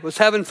dad was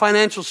having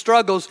financial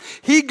struggles.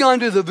 He'd gone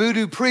to the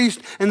voodoo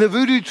priest, and the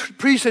voodoo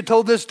priest had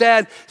told this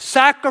dad,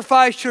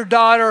 sacrifice your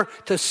daughter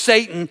to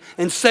Satan,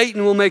 and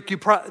Satan will make you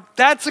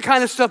That's the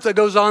kind of stuff that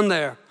goes on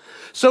there.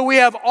 So we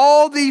have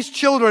all these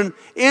children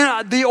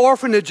in the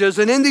orphanages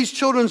and in these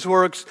children's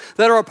works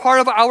that are a part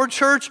of our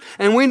church,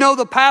 and we know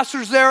the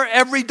pastors there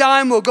every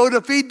dime will go to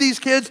feed these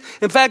kids.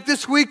 In fact,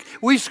 this week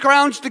we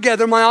scrounged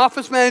together, my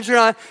office manager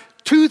and I,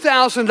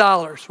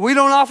 $2,000. We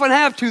don't often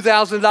have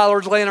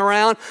 $2,000 laying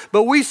around,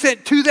 but we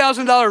sent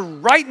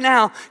 $2,000 right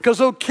now because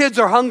those kids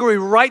are hungry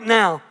right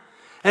now.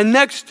 And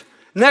next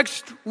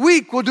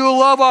week we'll do a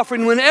love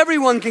offering when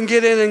everyone can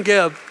get in and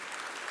give.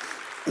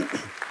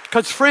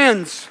 Because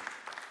friends,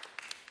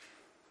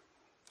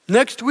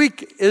 next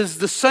week is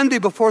the Sunday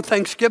before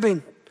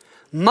Thanksgiving.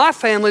 My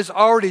family's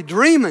already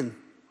dreaming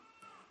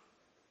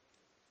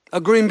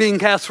of green bean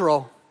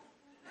casserole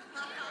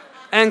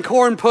and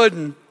corn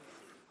pudding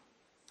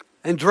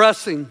and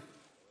dressing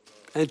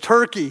and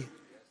turkey.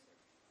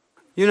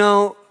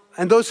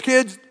 And those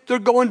kids, they're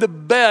going to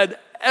bed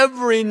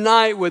every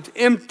night with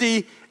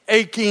empty,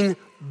 aching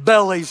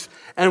bellies.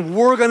 And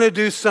we're going to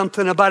do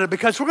something about it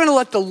because we're going to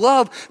let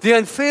the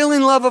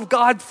unfailing love of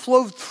God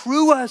flow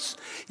through us.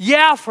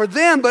 Yeah, for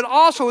them, but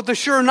also with the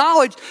sure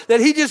knowledge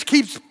that he just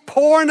keeps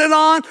pouring it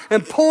on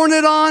and pouring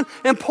it on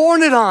and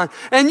pouring it on.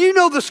 And you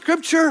know the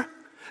scripture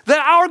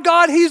that our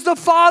God, he's the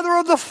father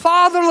of the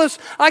fatherless.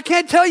 I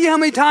can't tell you how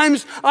many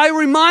times I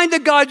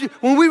reminded God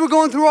when we were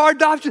going through our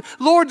adoption,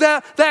 Lord,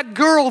 that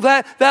girl,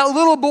 that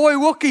little boy,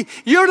 Wookie,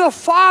 you're the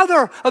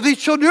father of these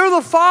children. You're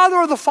the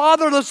father of the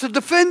fatherless, the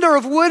defender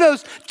of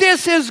widows.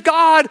 This is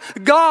God.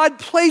 God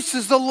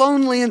places the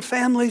lonely in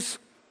families.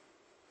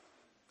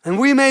 And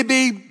we may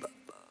be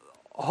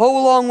a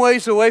whole long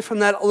ways away from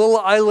that little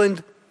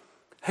island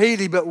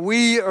Haiti, but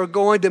we are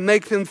going to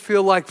make them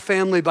feel like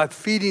family by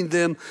feeding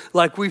them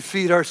like we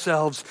feed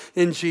ourselves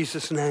in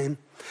Jesus' name.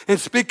 And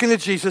speaking of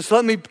Jesus,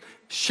 let me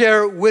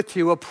share with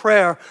you a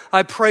prayer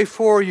I pray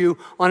for you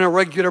on a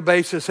regular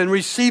basis, and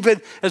receive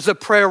it as a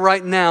prayer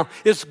right now.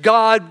 It's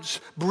God's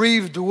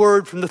breathed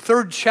word from the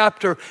 3rd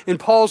chapter in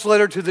Paul's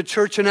letter to the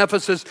church in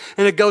Ephesus,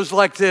 and it goes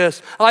like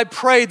this. I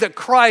pray that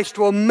Christ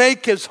will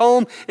make his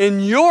home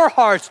in your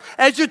hearts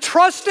as you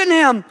trust in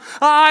him.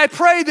 I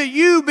pray that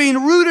you, being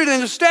rooted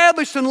and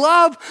established in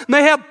love,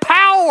 may have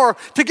power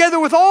together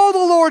with all the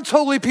Lord's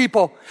holy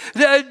people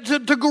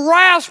to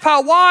grasp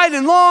how wide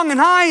and long and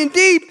high and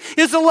deep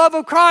is the love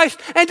of Christ,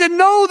 and to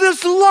know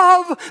this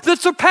love that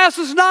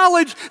surpasses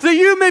knowledge, that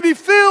you may be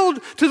filled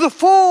to the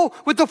full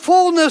with the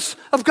fullness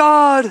of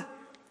God.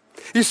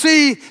 You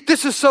see,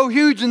 this is so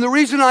huge, and the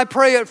reason I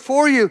pray it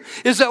for you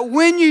is that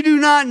when you do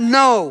not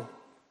know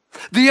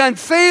the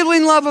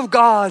unfailing love of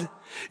God,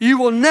 you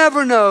will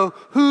never know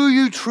who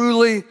you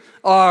truly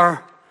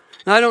are.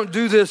 Now, I don't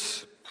do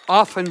this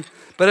often,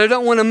 but I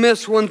don't want to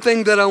miss one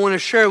thing that I want to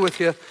share with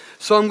you,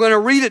 so I'm going to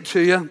read it to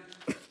you.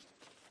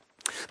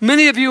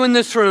 Many of you in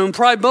this room,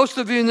 probably most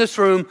of you in this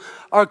room,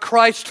 are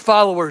Christ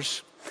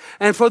followers.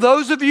 And for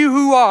those of you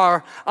who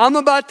are, I'm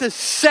about to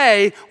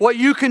say what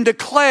you can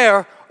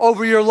declare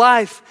over your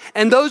life.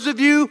 And those of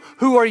you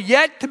who are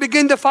yet to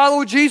begin to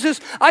follow Jesus,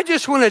 I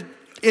just want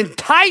to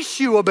entice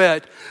you a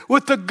bit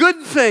with the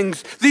good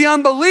things, the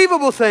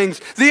unbelievable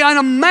things, the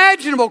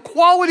unimaginable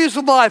qualities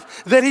of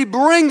life that he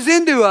brings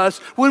into us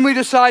when we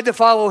decide to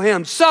follow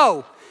him.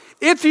 So,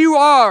 if you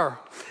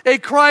are a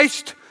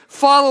Christ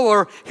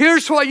follower,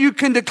 here's what you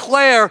can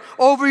declare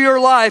over your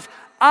life.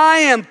 I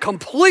am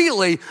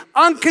completely,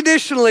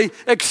 unconditionally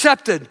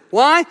accepted.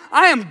 Why?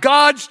 I am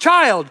God's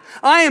child.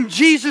 I am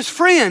Jesus'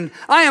 friend.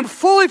 I am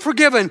fully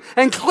forgiven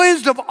and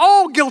cleansed of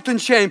all guilt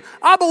and shame.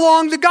 I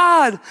belong to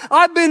God.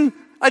 I've been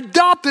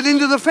adopted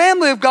into the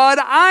family of God.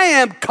 I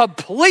am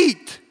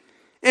complete.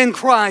 in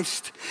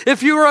Christ.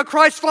 If you are a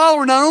Christ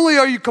follower, not only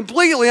are you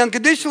completely,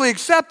 unconditionally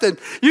accepted,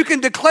 you can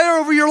declare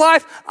over your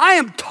life, I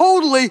am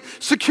totally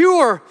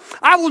secure.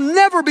 I will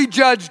never be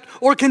judged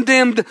or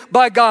condemned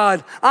by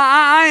God.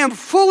 I am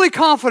fully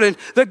confident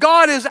that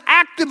God is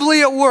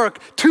actively at work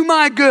to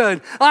my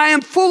good. I am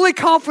fully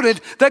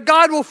confident that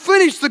God will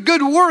finish the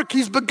good work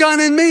He's begun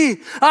in me.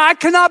 I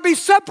cannot be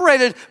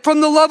separated from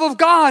the love of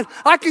God.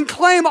 I can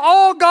claim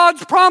all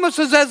God's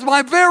promises as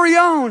my very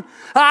own.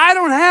 I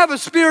don't have a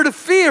spirit of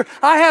fear.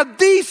 I have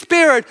the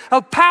spirit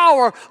of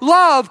power,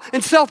 love,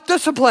 and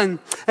self-discipline.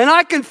 And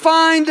I can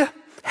find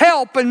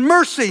help and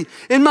mercy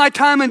in my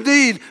time of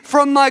need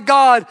from my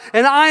God.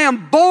 And I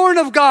am born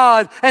of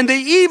God, and the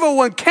evil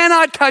one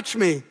cannot touch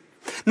me.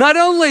 Not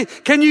only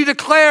can you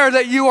declare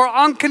that you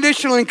are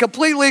unconditionally and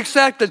completely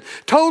accepted,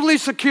 totally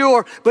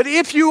secure, but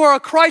if you are a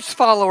Christ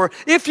follower,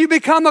 if you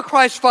become a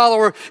Christ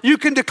follower, you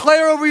can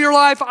declare over your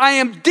life, I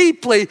am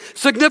deeply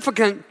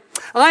significant.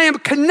 I am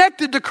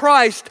connected to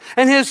Christ,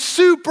 and His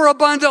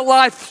superabundant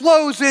life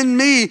flows in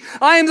me.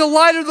 I am the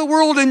light of the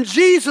world, and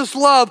Jesus'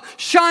 love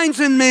shines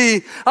in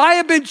me. I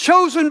have been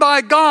chosen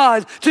by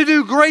God to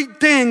do great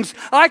things.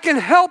 I can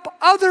help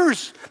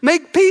others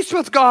make peace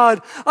with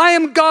God. I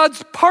am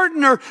God's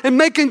partner in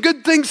making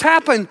good things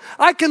happen.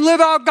 I can live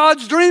out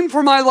God's dream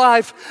for my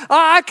life.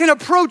 I can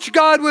approach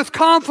God with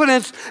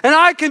confidence, and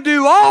I can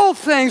do all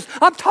things.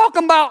 I'm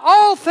talking about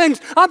all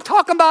things. I'm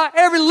talking about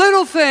every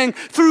little thing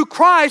through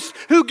Christ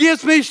who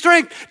gives me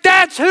strength.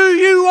 That's who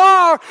you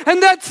are,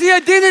 and that's the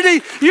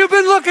identity you've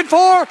been looking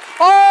for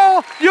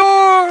all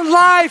your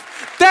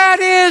life.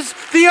 That is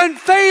the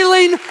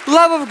unfailing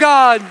love of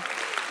God.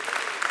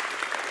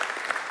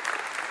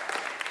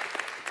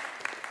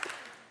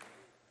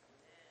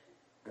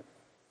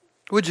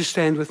 Would you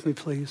stand with me,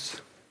 please?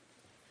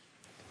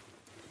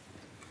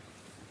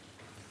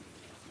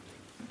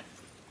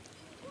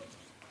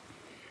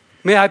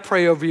 May I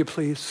pray over you,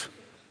 please?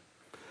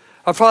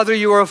 Our Father,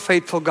 you are a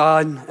faithful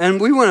God,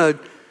 and we want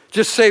to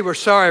just say we're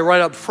sorry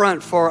right up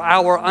front for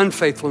our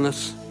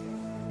unfaithfulness,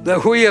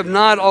 that we have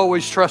not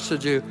always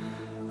trusted you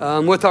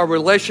with our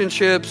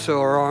relationships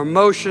or our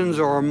emotions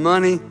or our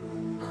money.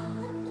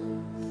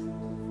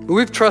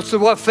 We've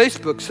trusted what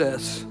Facebook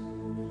says,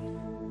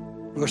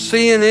 or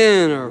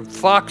CNN or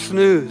Fox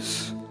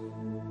News.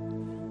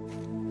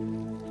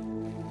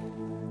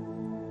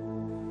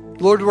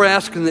 Lord, we're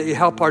asking that you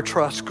help our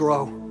trust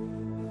grow.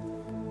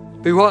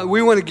 We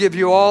want to give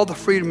you all the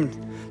freedom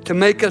to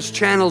make us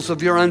channels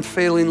of your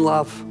unfailing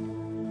love.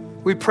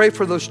 We pray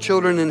for those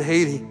children in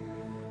Haiti.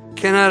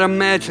 Cannot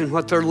imagine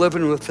what they're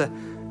living with,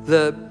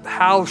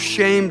 how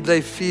shamed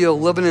they feel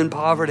living in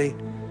poverty.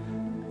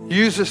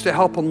 Use us to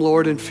help them,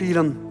 Lord, and feed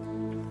them.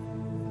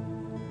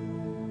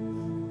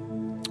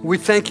 We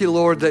thank you,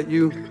 Lord, that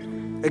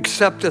you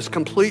accept us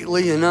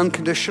completely and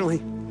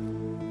unconditionally,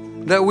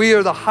 that we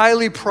are the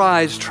highly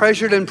prized,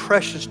 treasured, and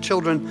precious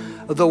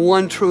children of the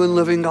one true and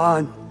living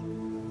God.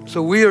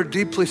 So we are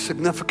deeply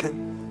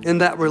significant in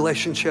that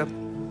relationship.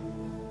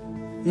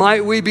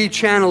 Might we be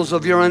channels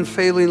of your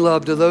unfailing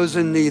love to those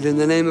in need. In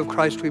the name of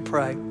Christ we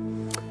pray.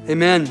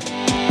 Amen.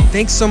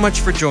 Thanks so much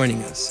for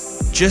joining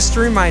us. Just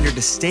a reminder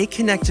to stay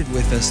connected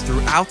with us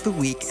throughout the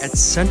week at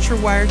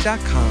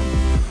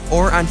centralwired.com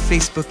or on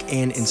Facebook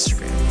and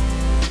Instagram.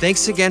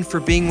 Thanks again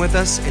for being with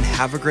us, and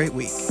have a great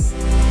week.